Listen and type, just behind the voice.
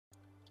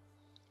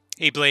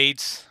Hey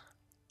Blades,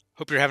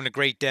 hope you're having a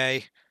great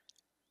day.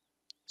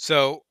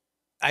 So,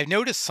 I've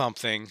noticed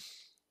something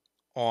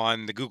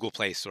on the Google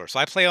Play Store. So,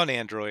 I play on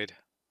Android,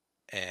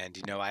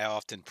 and I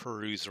often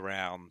peruse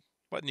around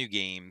what new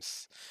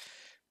games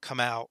come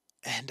out.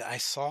 And I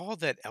saw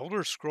that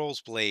Elder Scrolls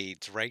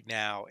Blades right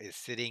now is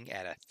sitting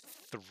at a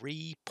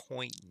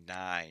 3.9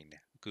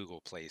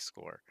 Google Play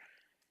score.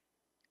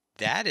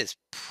 That is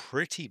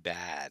pretty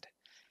bad.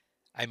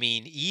 I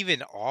mean,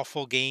 even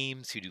awful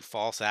games who do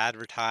false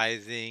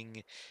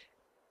advertising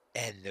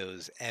and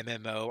those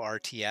MMO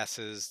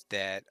RTSs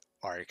that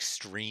are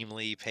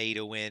extremely pay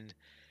to win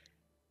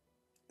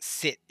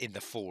sit in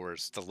the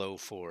fours, the low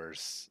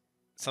fours,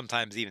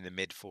 sometimes even the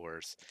mid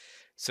fours.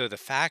 So the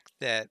fact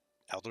that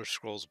Elder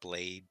Scrolls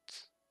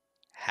Blades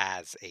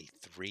has a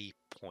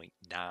 3.9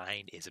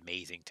 is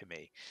amazing to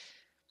me.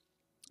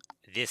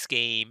 This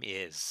game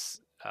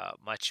is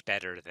much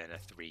better than a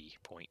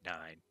 3.9.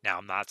 Now,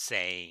 I'm not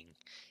saying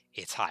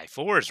it's high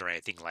fours or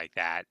anything like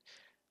that,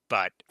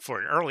 but for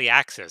an early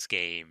access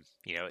game,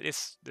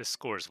 this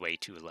score is way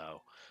too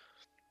low.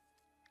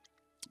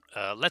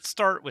 Let's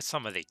start with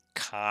some of the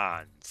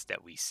cons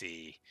that we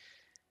see.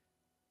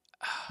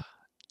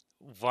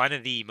 One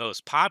of the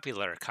most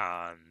popular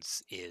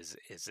cons is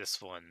this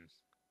one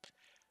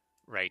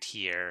right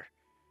here.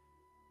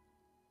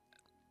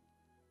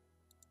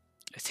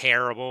 It's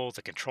terrible.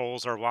 The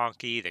controls are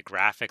wonky. The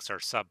graphics are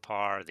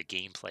subpar. The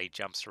gameplay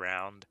jumps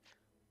around.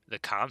 The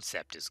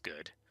concept is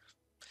good,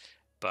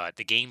 but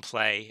the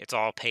gameplay, it's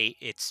all pay.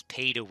 It's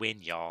pay to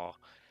win, y'all,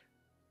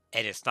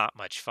 and it's not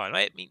much fun.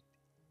 I mean,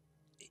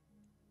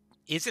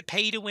 is it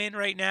pay to win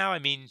right now? I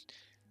mean,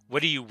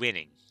 what are you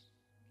winning?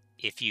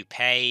 If you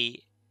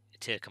pay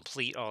to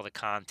complete all the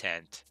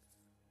content,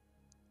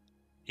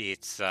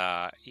 it's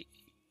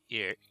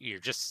you're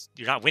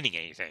not winning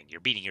anything.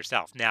 You're beating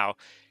yourself. Now,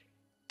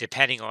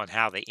 depending on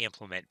how they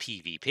implement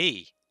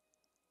PvP,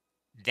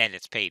 then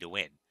it's pay to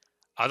win.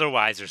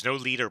 Otherwise, there's no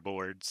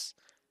leaderboards.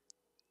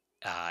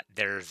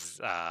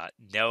 There's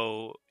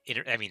no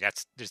I mean,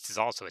 this is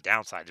also a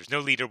downside. There's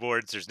no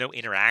leaderboards. There's no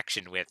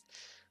interaction with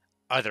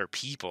other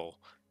people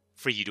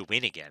for you to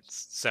win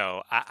against.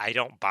 So I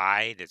don't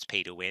buy that's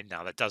pay to win.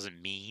 Now, that doesn't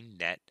mean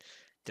that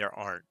there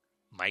aren't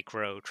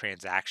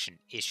microtransaction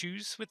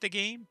issues with the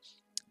game.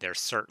 There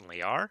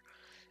certainly are.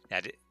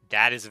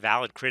 That is a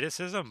valid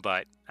criticism,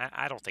 but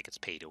I don't think it's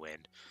pay to win.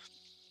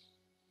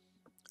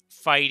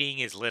 Fighting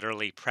is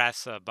literally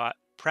press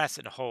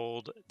and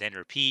hold, then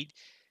repeat.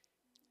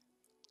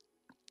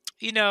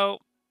 It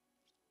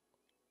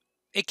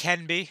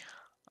can be.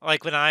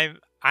 Like when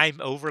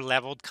I'm over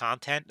leveled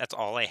content, that's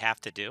all I have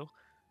to do.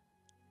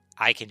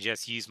 I can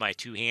just use my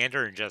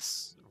two-hander and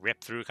just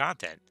rip through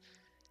content.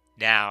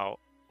 Now,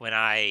 when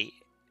I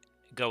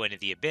go into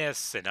the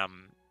abyss and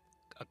I'm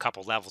a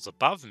couple levels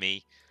above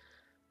me,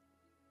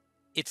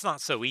 it's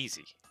not so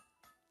easy.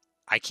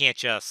 I can't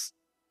just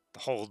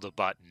hold the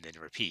button and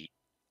repeat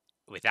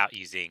without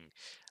using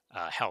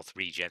health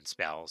regen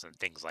spells and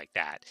things like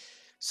that.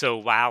 So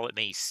while it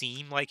may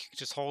seem like you can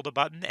just hold a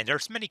button, and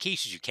there's many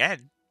cases you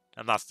can,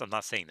 I'm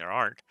not saying there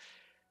aren't,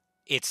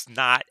 it's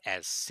not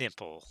as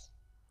simple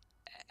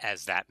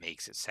as that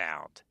makes it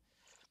sound.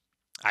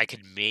 I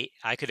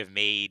could have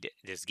made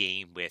this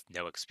game with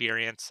no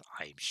experience.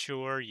 I'm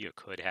sure you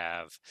could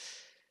have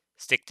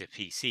stick to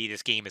PC.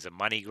 This game is a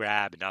money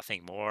grab,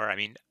 nothing more. I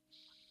mean,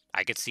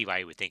 I could see why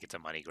you would think it's a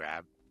money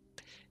grab.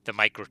 The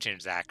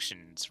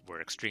microtransactions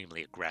were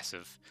extremely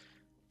aggressive.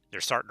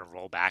 They're starting to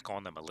roll back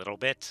on them a little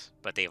bit,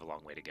 but they have a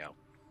long way to go.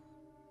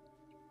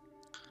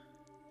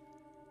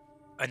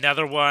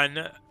 Another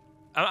one,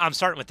 I'm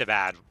starting with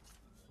a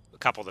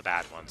couple of the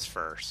bad ones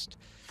first.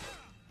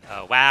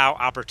 WoW,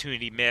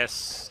 opportunity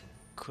miss.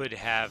 Could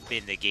have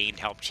been the game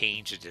to help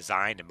change the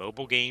design of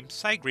mobile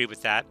games. I agree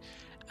with that.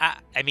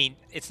 I mean,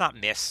 it's not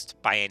missed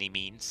by any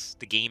means.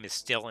 The game is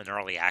still in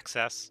early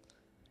access.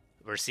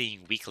 We're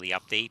seeing weekly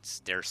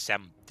updates. There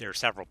are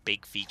several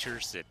big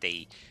features that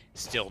they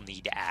still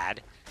need to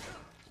add,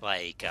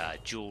 like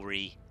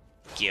jewelry,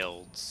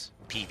 guilds,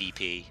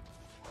 PvP.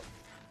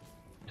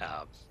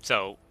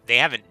 So they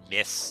haven't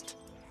missed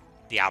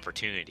the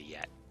opportunity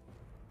yet.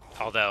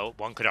 Although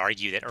one could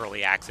argue that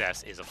early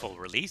access is a full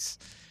release,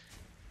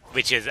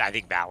 which is, I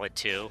think, valid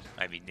too.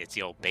 I mean, it's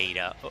the old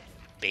beta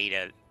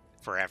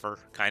forever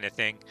kind of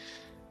thing.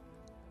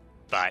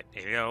 But,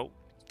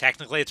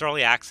 technically it's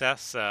early access,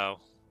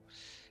 so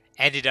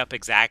ended up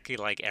exactly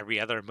like every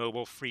other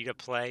mobile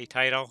free-to-play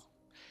title.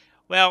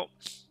 Well,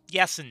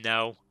 yes and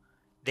no.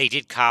 They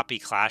did copy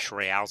Clash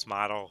Royale's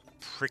model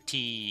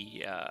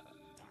pretty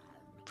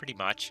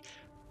much,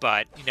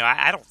 but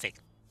I don't think.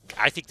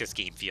 I think this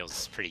game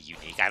feels pretty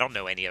unique. I don't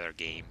know any other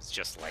games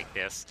just like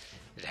this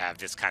that have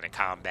this kind of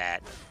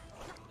combat,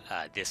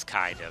 this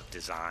kind of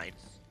design.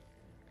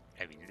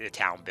 I mean, the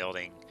town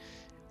building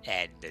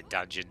and the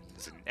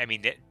dungeons, and I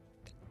mean,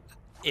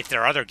 if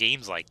there are other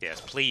games like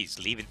this, please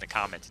leave it in the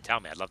comments and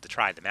tell me. I'd love to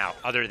try them out.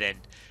 Other than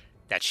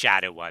that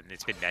Shadow one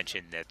that's been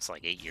mentioned, that's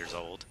like 8 years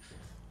old,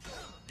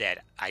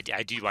 that I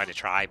do want to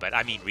try, but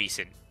I mean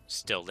recent,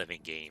 still living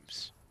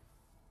games.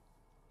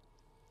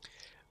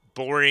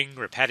 Boring,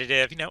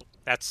 repetitive,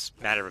 that's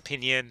a matter of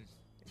opinion.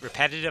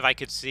 Repetitive, I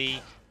could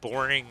see.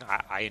 Boring,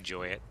 I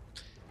enjoy it.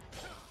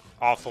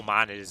 Awful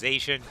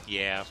monetization,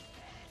 yeah.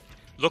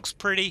 Looks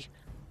pretty.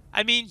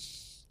 I mean,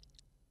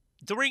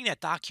 during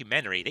that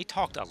documentary, they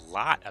talked a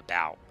lot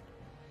about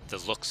the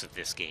looks of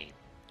this game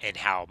and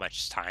how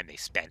much time they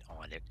spent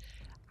on it.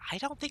 I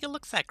don't think it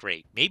looks that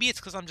great. Maybe it's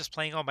because I'm just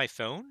playing on my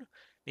phone.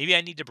 Maybe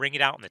I need to bring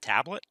it out on the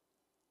tablet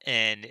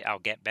and I'll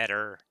get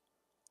better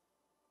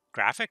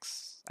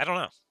graphics. I don't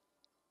know.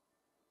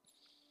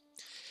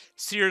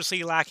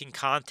 Seriously lacking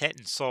content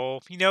and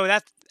soul.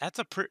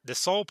 The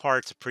soul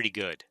part's a pretty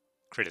good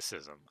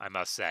criticism, I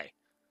must say,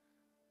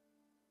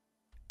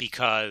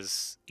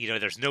 because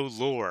there's no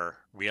lore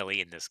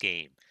really in this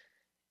game,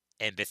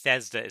 and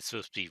Bethesda is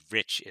supposed to be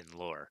rich in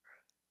lore.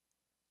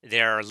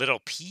 There are little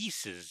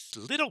pieces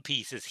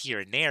here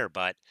and there,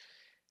 but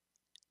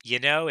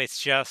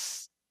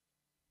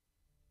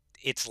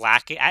it's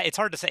lacking. It's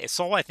hard to say.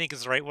 Soul, I think,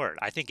 is the right word.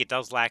 I think it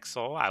does lack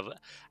soul.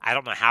 I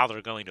don't know how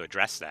they're going to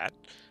address that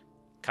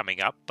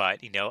coming up, but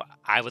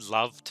I would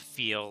love to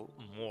feel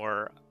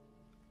more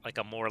like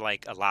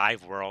a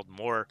live world,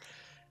 more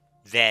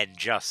than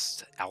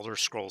just Elder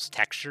Scrolls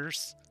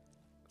textures.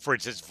 For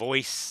instance,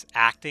 voice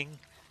acting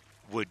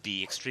would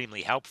be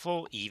extremely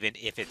helpful, even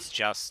if it's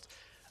just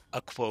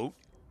a quote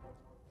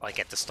like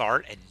at the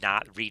start and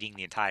not reading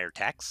the entire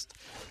text,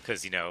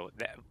 because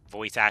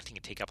voice acting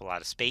can take up a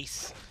lot of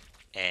space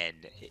and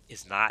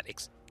is not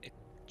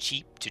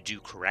cheap to do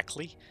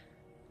correctly.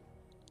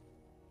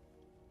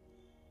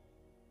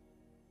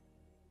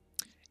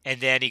 And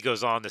then he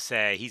goes on to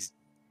say he's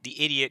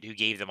the idiot who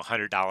gave them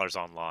 $100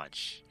 on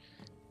launch.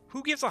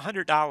 Who gives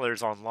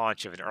 $100 on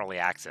launch of an early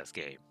access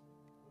game?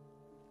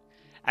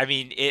 I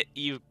mean,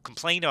 you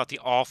complain about the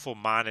awful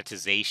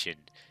monetization,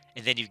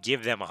 and then you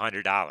give them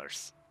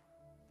 $100.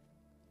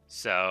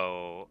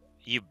 So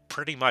you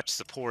pretty much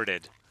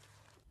supported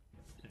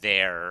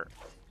their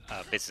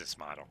business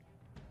model.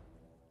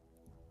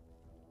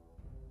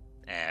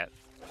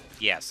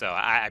 Yeah, so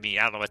I mean,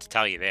 I don't know what to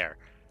tell you there.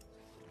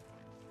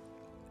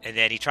 And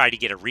then he tried to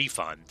get a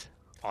refund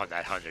on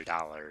that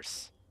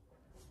 $100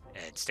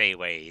 and stay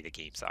away, the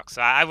game sucks.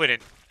 So I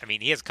wouldn't. I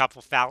mean, he has a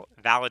couple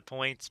valid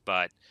points,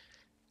 but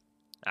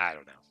I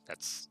don't know.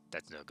 That's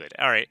no good.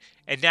 All right,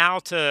 and now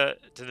to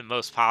the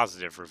most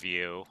positive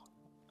review.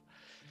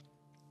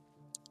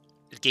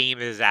 The game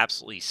is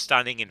absolutely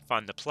stunning and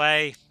fun to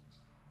play.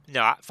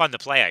 No, fun to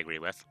play, I agree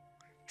with.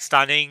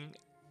 Stunning,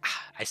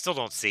 I still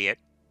don't see it.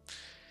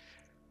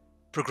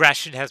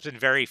 Progression has been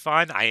very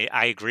fun.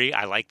 I agree.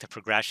 I like the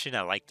progression.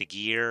 I like the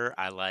gear.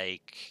 I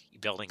like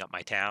building up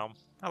my town.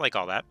 I like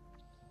all that.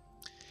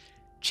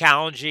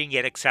 Challenging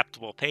yet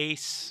acceptable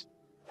pace.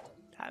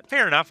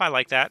 Fair enough. I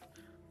like that.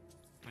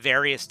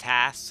 Various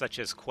tasks such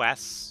as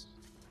quests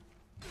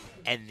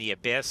and the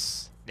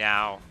Abyss.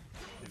 Now,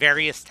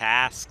 various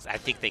tasks, I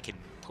think they can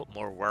put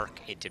more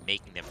work into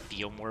making them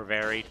feel more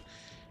varied.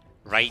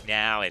 Right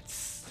now,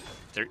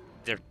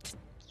 they're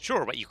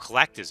sure what you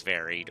collect is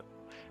varied,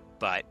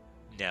 but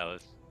no,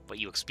 what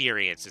you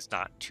experience is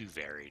not too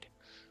varied.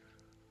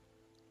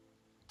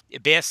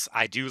 Abyss,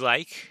 I do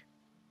like.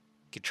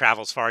 Can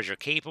travel as far as you're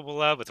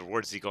capable of with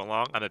rewards as you go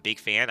along. I'm a big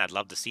fan. I'd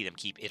love to see them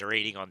keep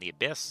iterating on the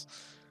Abyss.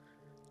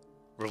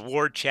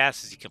 Reward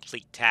chests as you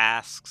complete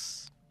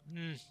tasks.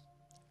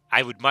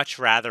 I would much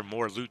rather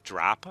more loot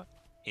drop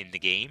in the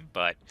game,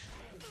 but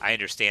I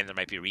understand there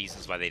might be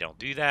reasons why they don't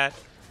do that.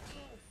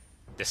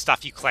 The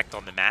stuff you collect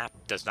on the map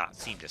does not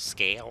seem to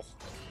scale.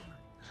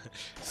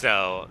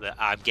 So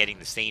I'm getting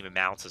the same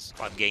amounts as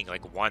I'm getting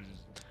like one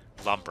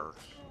lumber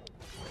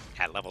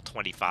at level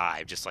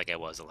 25, just like I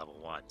was at level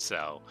 1.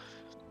 So,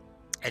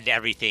 and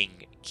everything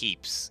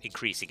keeps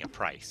increasing in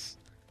price.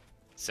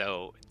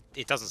 So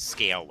it doesn't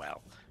scale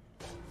well.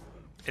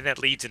 And that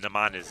leads into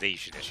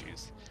monetization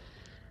issues.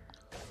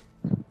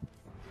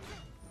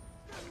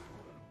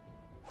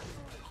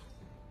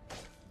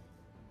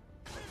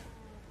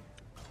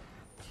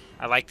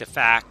 I like the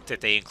fact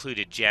that they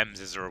included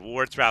gems as a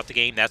reward throughout the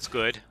game. That's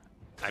good.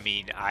 I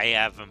mean, I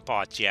haven't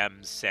bought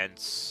gems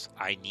since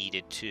I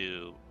needed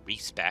to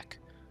respec.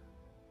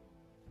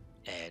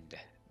 And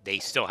they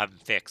still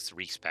haven't fixed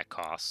respec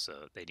costs,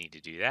 so they need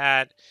to do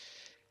that.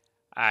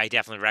 I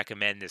definitely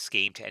recommend this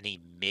game to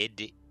any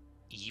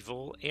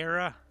medieval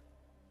era.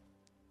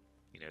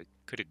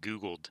 Could have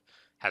Googled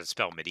how to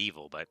spell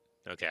medieval, but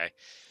okay.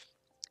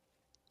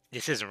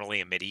 This isn't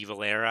really a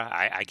medieval era.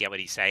 I get what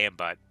he's saying,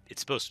 but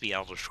it's supposed to be an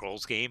Elder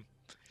Scrolls game.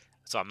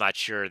 So I'm not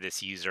sure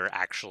this user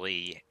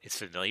actually is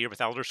familiar with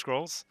Elder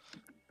Scrolls.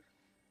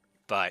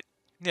 But,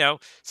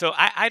 so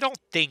I don't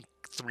think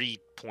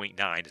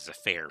 3.9 is a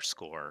fair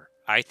score.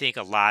 I think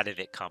a lot of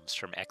it comes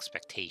from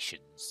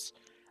expectations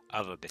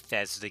of a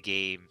Bethesda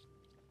game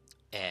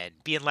and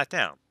being let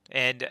down.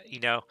 And,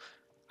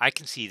 I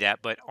can see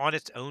that, but on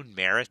its own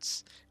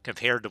merits,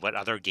 compared to what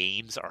other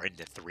games are in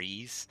the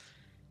threes,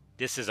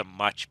 this is a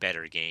much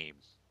better game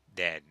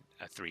than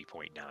a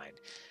 3.9.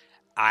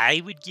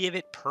 I would give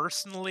it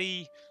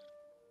personally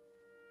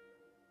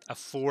a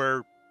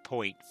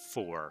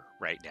 4.4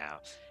 right now.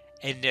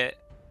 And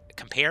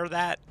compare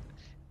that,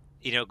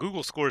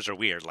 Google scores are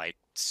weird. Like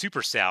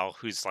Supercell,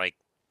 who's like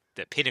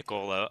the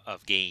pinnacle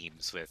of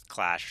games with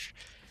Clash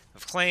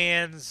of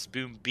Clans,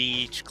 Boom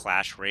Beach,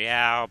 Clash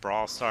Royale,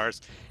 Brawl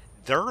Stars,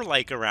 they're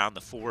like around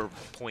the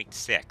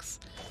 4.6.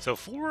 So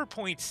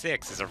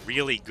 4.6 is a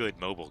really good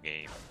mobile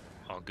game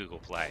on Google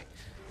Play.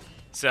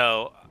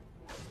 So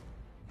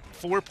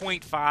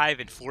 4.5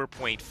 and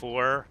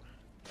 4.4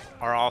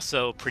 are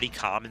also pretty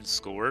common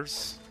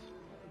scores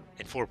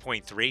in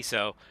 4.3.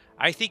 So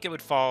I think it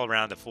would fall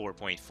around the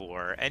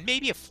 4.4, and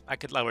maybe if I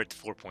could lower it to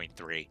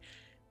 4.3.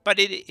 But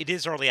it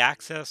is early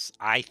access.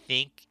 I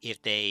think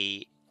if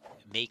they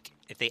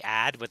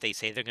add what they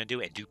say they're going to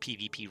do and do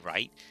PvP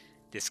right,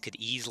 this could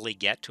easily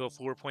get to a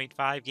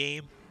 4.5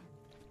 game.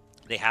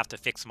 They have to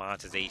fix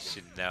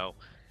monetization though.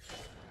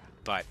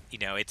 But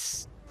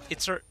it's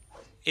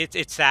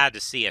sad to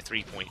see a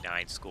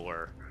 3.9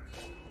 score.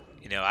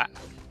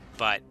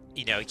 But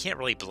you can't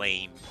really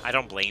blame. I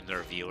don't blame the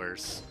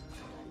reviewers.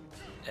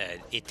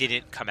 It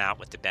didn't come out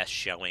with the best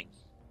showing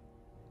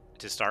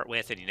to start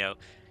with, and you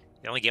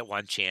only get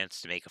one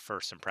chance to make a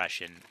first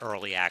impression,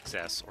 early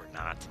access or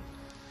not.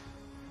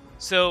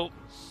 So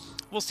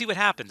we'll see what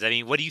happens. I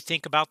mean, what do you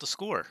think about the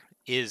score?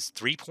 Is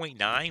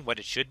 3.9 what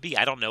it should be?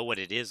 I don't know what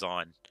it is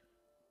on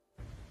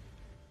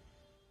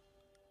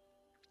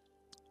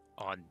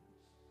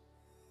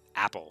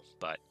Apple,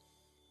 but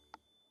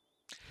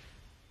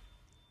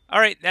all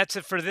right, that's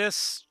it for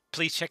this.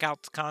 Please check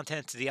out the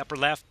content to the upper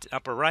left,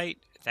 upper right.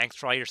 Thanks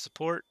for all your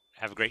support.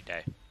 Have a great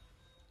day.